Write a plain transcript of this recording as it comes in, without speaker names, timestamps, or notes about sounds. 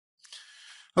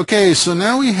Okay, so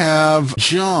now we have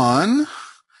John,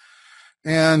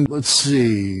 and let's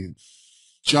see.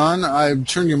 John, I've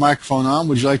turned your microphone on.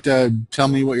 Would you like to tell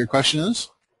me what your question is?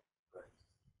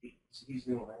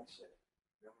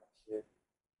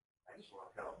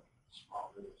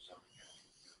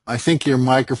 I think your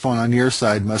microphone on your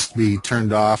side must be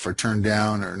turned off or turned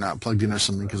down or not plugged in or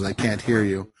something because I can't hear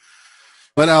you.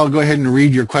 But I'll go ahead and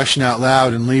read your question out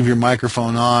loud and leave your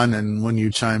microphone on, and when you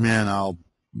chime in,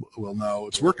 we'll know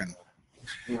it's working.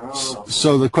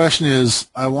 So the question is,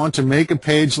 I want to make a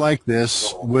page like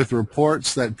this with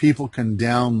reports that people can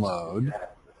download,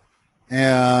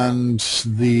 and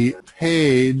the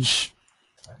page,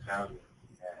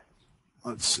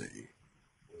 let's see,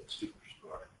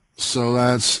 so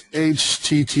that's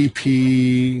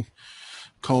http://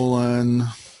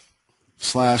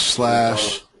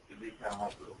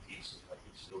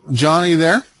 Johnny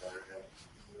there?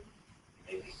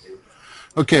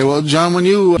 Okay, well, John, when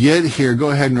you get here, go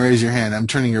ahead and raise your hand. I'm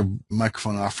turning your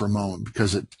microphone off for a moment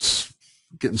because it's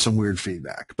getting some weird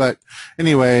feedback. But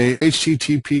anyway,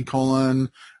 http://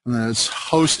 and then it's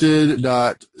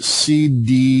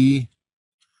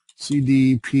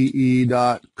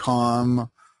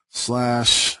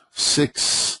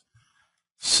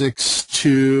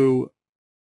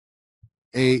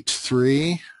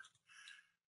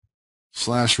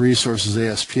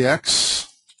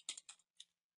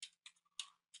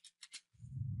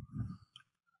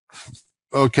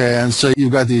Okay, and so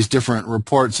you've got these different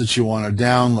reports that you want to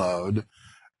download,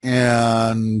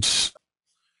 and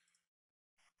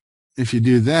if you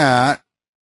do that,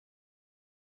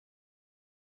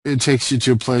 it takes you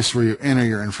to a place where you enter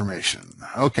your information.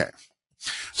 Okay,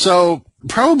 so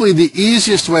probably the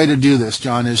easiest way to do this,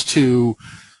 John, is to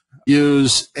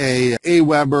use a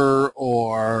Aweber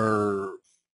or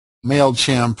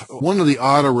MailChimp, one of the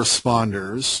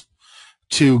autoresponders,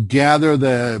 to gather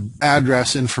the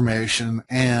address information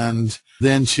and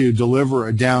then to deliver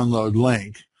a download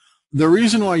link. The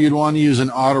reason why you'd want to use an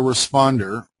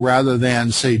autoresponder rather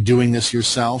than, say, doing this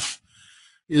yourself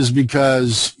is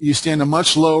because you stand a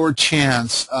much lower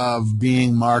chance of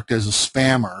being marked as a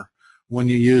spammer when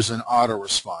you use an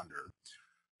autoresponder.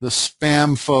 The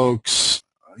spam folks,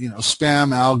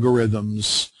 spam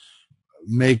algorithms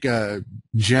make a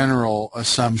general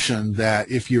assumption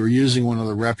that if you're using one of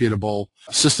the reputable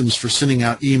systems for sending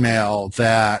out email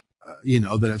that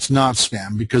that it's not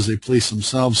spam because they police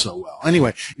themselves so well.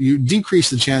 Anyway, you decrease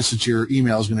the chance that your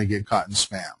email is going to get caught in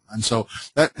spam. And so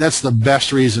that's the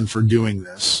best reason for doing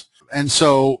this. And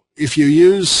so if you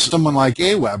use someone like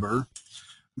Aweber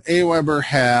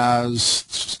has,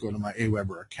 let's just go to my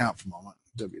Aweber account for a moment,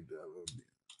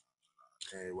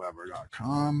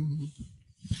 www.aweber.com.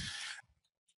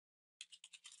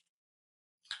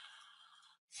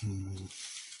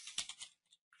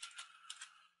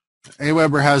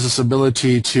 Aweber has this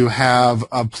ability to have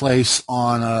a place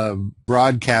on a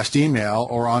broadcast email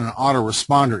or on an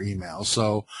autoresponder email.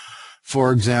 So,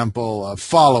 for example, a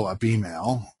follow-up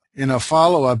email. In a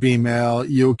follow-up email,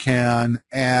 you can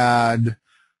add,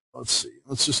 let's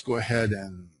just go ahead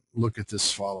and look at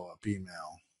this follow-up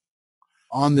email.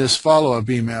 On this follow-up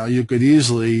email, you could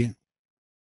easily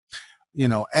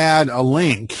add a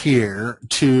link here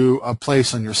to a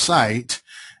place on your site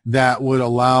that would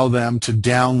allow them to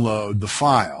download the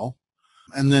file.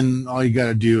 And then all you got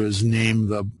to do is name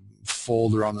the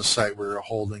folder on the site where you're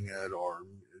holding it,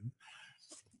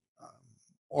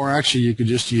 or actually you could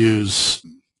just use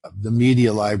the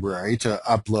media library to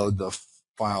upload the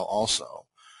file also.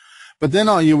 But then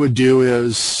all you would do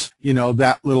is,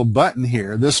 that little button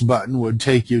here, this button would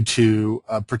take you to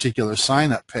a particular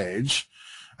sign-up page,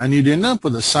 and you'd end up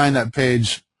with a sign-up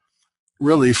page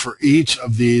really for each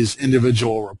of these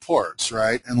individual reports,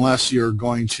 right? Unless you're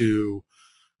going to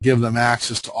give them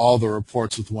access to all the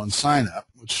reports with one sign-up,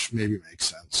 which maybe makes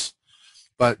sense.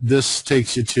 But this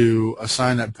takes you to a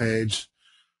sign-up page.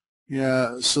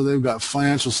 Yeah, so they've got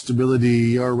financial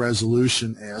stability or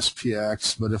resolution,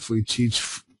 ASPX, but if we teach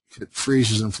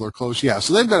freezes and foreclosure, yeah,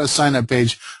 so they've got a sign-up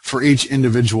page for each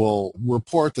individual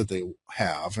report that they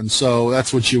have, and so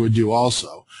that's what you would do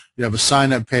also. You have a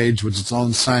sign-up page with its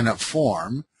own sign-up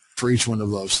form for each one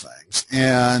of those things.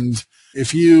 And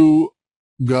if you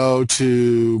go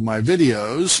to my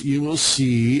videos, you will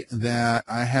see that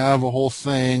I have a whole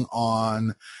thing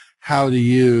on how to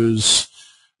use,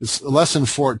 it's lesson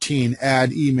 14,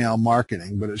 add email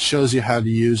marketing, but it shows you how to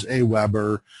use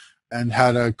Aweber and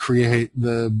how to create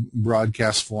the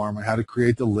broadcast form and how to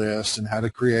create the list and how to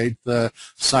create the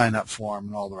sign-up form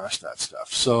and all the rest of that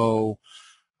stuff. So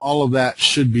all of that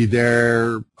should be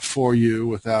there for you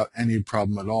without any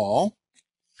problem at all.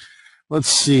 let's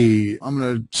see. I'm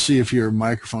going to see if your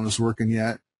microphone is working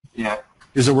yet. Yeah.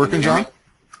 Is it working, John?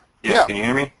 Yeah. Can you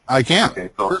hear me? I can. Okay,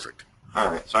 cool. Perfect. All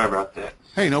right. Sorry about that.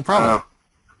 Hey, no problem.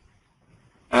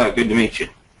 Good to meet you.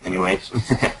 Anyways.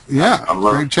 Yeah,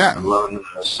 great chat. I'm loving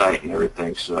the site and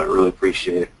everything, so I really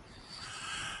appreciate it.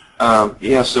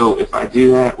 Yeah, so if I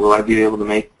do that, will I be able to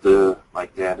make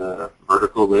that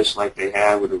vertical list like they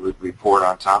have with a report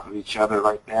on top of each other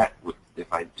like that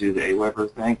if I do the Aweber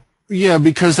thing? Yeah,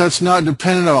 because that's not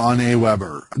dependent on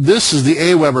Aweber. This is the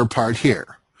Aweber part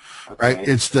here, right?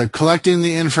 It's the collecting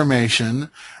the information,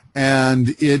 and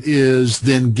it is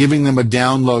then giving them a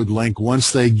download link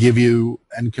once they give you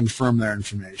and confirm their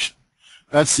information.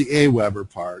 That's the Aweber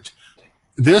part.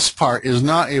 This part is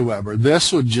not Aweber.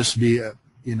 This would just be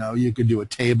you could do a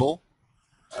table.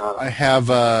 I have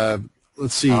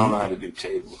let's see. I don't know how to do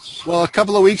tables. Well, a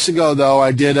couple of weeks ago, though,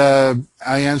 I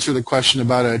answered a question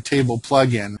about a table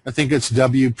plugin. I think it's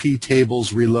WP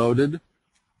Tables Reloaded.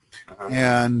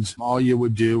 And all you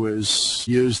would do is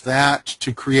use that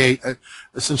to create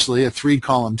essentially a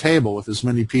 3-column table with as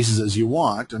many pieces as you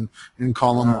want. And in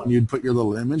column 1, you'd put your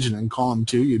little image, and in column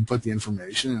 2, you'd put the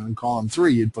information, and in column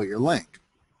 3, you'd put your link.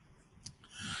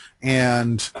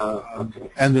 And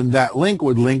then that link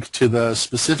would link to the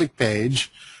specific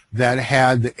page that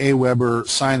had the Aweber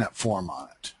sign-up form on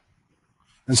it.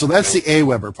 And so that's the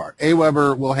Aweber part.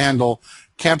 Aweber will handle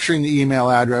capturing the email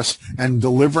address and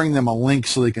delivering them a link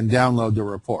so they can download the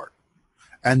report.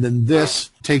 And then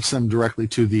this takes them directly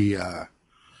to the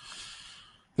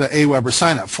Aweber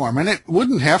sign-up form. And it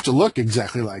wouldn't have to look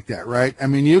exactly like that, right? I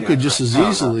mean, you could just as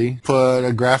easily put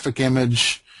a graphic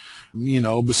image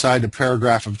beside a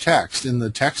paragraph of text in the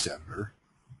text editor.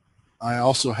 I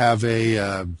also have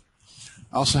a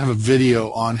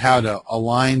video on how to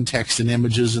align text and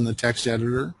images in the text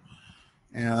editor,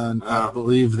 and I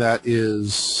believe that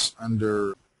is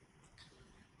under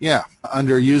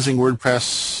using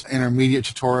WordPress intermediate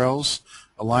tutorials,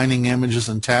 aligning images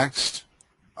and text.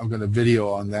 I've got a video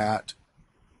on that.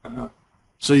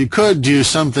 So you could do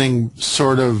something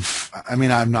sort of, I mean,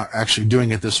 I'm not actually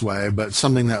doing it this way, but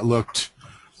something that looked,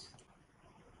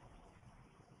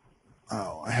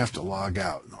 I have to log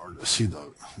out in order to see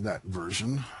that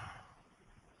version.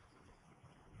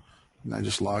 Can I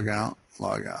just log out?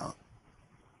 Log out.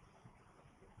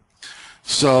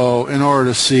 So in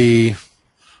order to see,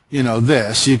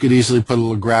 this, you could easily put a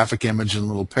little graphic image and a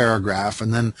little paragraph,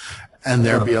 and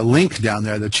there'd be a link down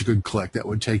there that you could click that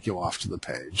would take you off to the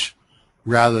page,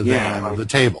 rather than the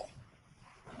table.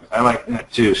 I like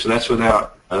that too. So that's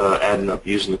without adding up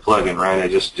using the plugin, right? I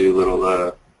just do little.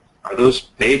 Are those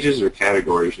pages or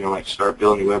categories? Like start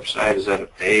building a website. Is that a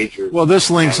page or? Well, this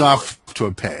links off to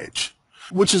a page,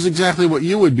 which is exactly what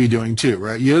you would be doing too,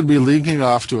 right? You would be linking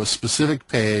off to a specific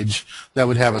page that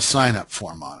would have a sign-up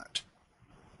form on it.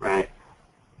 Right.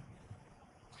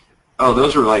 Oh,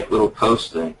 those were like little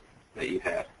posts then that you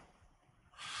had.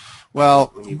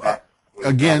 Well,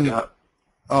 again.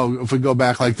 Oh, if we go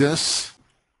back like this?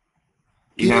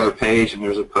 You have a page and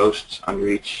there's a post under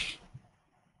each.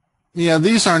 Yeah,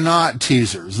 these are not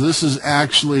teasers. This is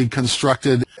actually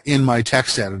constructed in my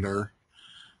text editor.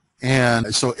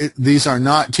 And so these are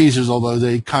not teasers, although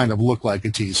they kind of look like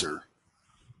a teaser.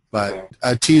 But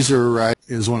a teaser, right,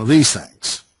 is one of these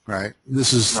things, right?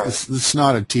 This is it's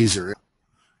not a teaser.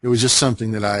 It was just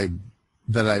something that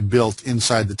I built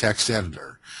inside the text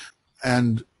editor.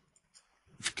 And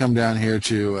if you come down here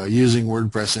to using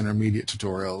WordPress intermediate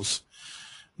tutorials,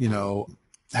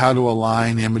 how to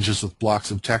align images with blocks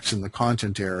of text in the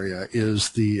content area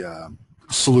is the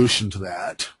solution to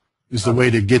that, is the way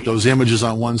to get those images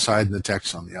on one side and the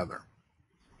text on the other.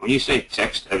 When you say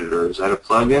text editor, is that a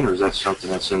plugin or is that something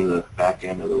that's in the back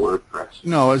end of the WordPress?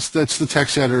 No, that's the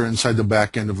text editor inside the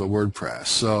back end of the WordPress.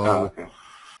 So,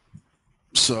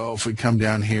 so if we come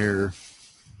down here,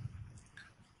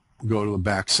 go to the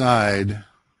back side,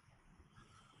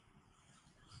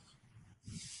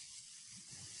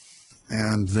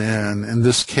 and then in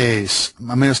this case,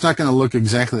 I mean, it's not going to look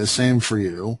exactly the same for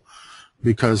you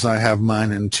because I have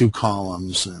mine in 2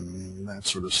 columns and that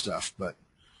sort of stuff. But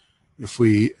if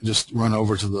we just run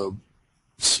over to the,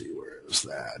 let's see, where is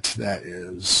that? That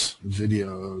is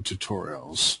video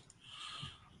tutorials.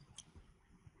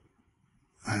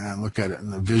 And look at it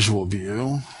in the visual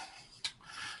view.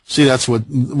 See, that's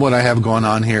what I have going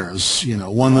on here is,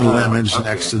 one little image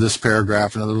next to this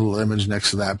paragraph, another little image next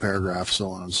to that paragraph, so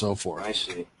on and so forth. I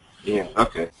see. Yeah,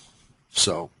 okay.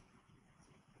 So,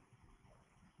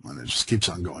 and it just keeps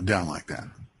on going down like that.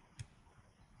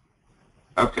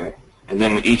 Okay. And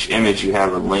then each image you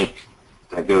have a link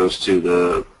that goes to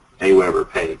the Aweber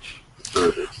page.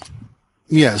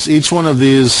 Yes, each one of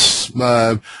these,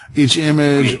 each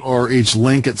image or each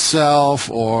link itself,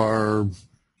 or,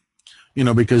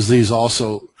 because these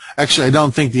also, actually I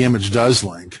don't think the image does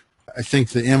link. I think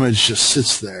the image just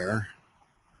sits there.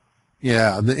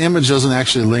 Yeah, the image doesn't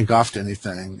actually link off to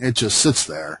anything. It just sits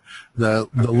there. The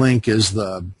link is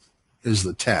the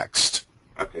text.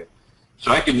 Okay.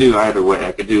 So I could do either way.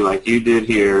 I could do like you did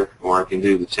here, or I can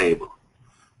do the table.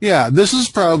 Yeah, this is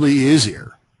probably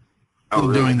easier than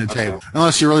really? doing the table,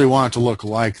 unless you really want it to look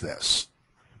like this.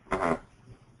 Uh-huh.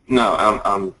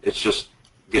 No, it's just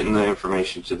getting the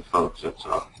information to the folks, that's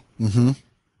all. Mm-hmm.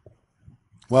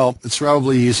 Well, it's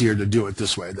probably easier to do it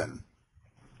this way then.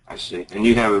 I see. And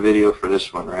you have a video for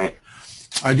this one, right?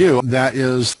 I do. That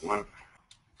is one.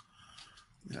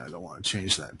 Yeah, I don't want to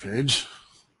change that page.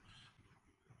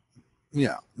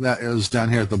 Yeah, that is down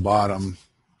here at the bottom.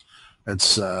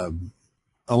 It's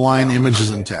align images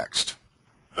and text.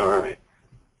 All right.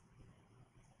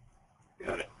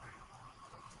 Got it.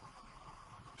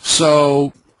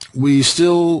 So we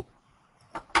still.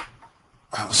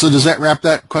 So does that wrap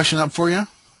that question up for you?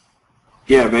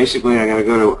 Yeah, basically I got to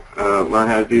go to learn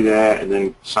how to do that and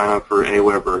then sign up for an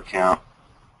Aweber account.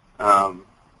 I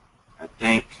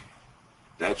think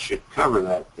that should cover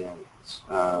that then.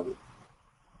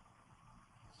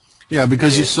 Yeah,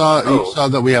 because you saw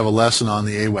that we have a lesson on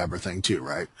the Aweber thing too,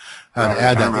 right? How to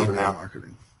add that to email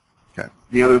marketing. Okay.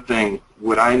 The other thing,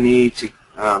 would I need to,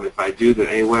 if I do the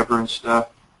Aweber and stuff,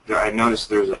 I noticed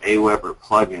there's an Aweber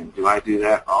plugin. Do I do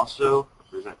that also?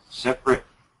 Or is that separate?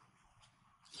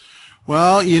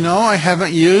 Well, I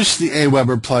haven't used the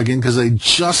Aweber plugin because they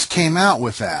just came out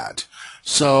with that.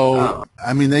 So,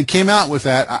 I mean, they came out with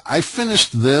that. I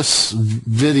finished this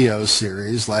video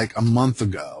series like a month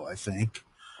ago, I think.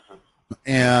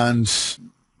 And,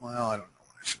 well, I don't know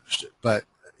when I finished it, but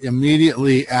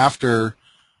immediately after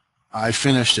I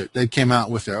finished it, they came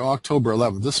out with their October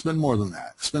 11th. This has been more than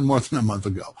that. It's been more than a month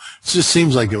ago. It just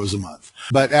seems like it was a month.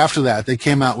 But after that, they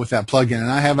came out with that plugin, and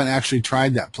I haven't actually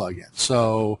tried that plugin.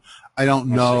 So I don't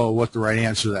know what the right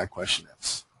answer to that question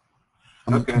is.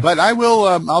 Okay. But I will.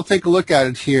 I'll take a look at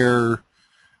it here.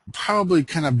 Probably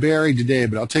kind of buried today,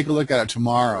 but I'll take a look at it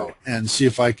tomorrow and see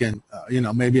if I can.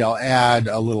 Maybe I'll add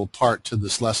a little part to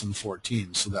this lesson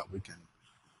 14 so that we can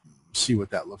see what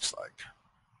that looks like.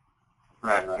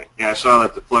 Right. Yeah, I saw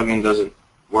that the plugin doesn't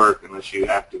work unless you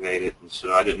activate it, and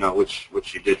so I didn't know which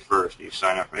you did first. Do you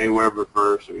sign up for Aweber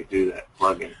first, or you do that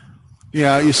plugin?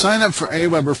 Yeah, you sign up for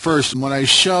Aweber first, and what I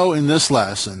show in this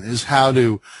lesson is how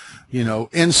to,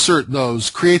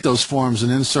 create those forms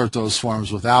and insert those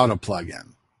forms without a plugin.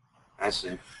 I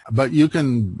see. But you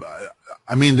can,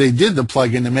 they did the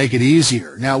plugin to make it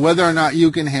easier. Now, whether or not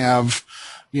you can have,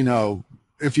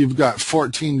 if you've got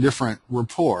 14 different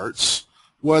reports,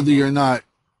 whether or not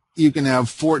you can have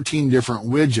 14 different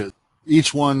widgets,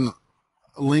 each one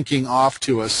linking off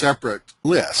to a separate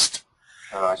list,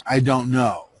 I don't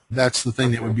know. That's the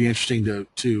thing that would be interesting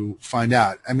to find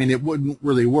out. I mean, it wouldn't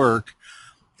really work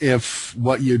if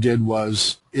what you did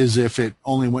is if it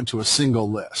only went to a single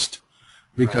list.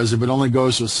 Because if it only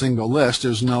goes to a single list,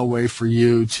 there's no way for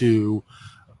you to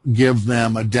give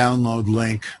them a download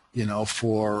link,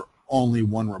 for only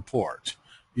one report.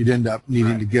 You'd end up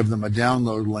needing to give them a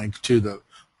download link to the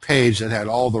page that had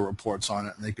all the reports on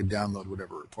it, and they could download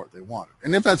whatever report they wanted.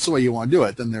 And if that's the way you want to do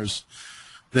it,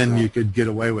 then you could get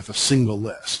away with a single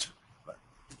list.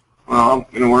 Well, I'm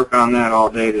going to work on that all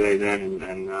day today then,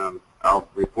 and I'll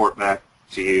report back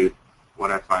to you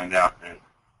what I find out then.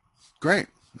 Great.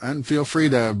 And feel free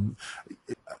to,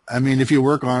 if you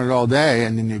work on it all day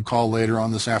and then you call later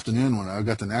on this afternoon when I've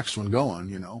got the next one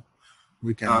going,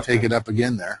 we can take it up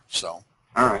again there. So.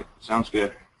 All right. Sounds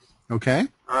good. Okay.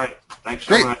 All right. Thanks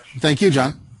so much. Thank you,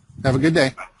 John. Have a good day.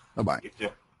 Bye. Bye-bye. You too.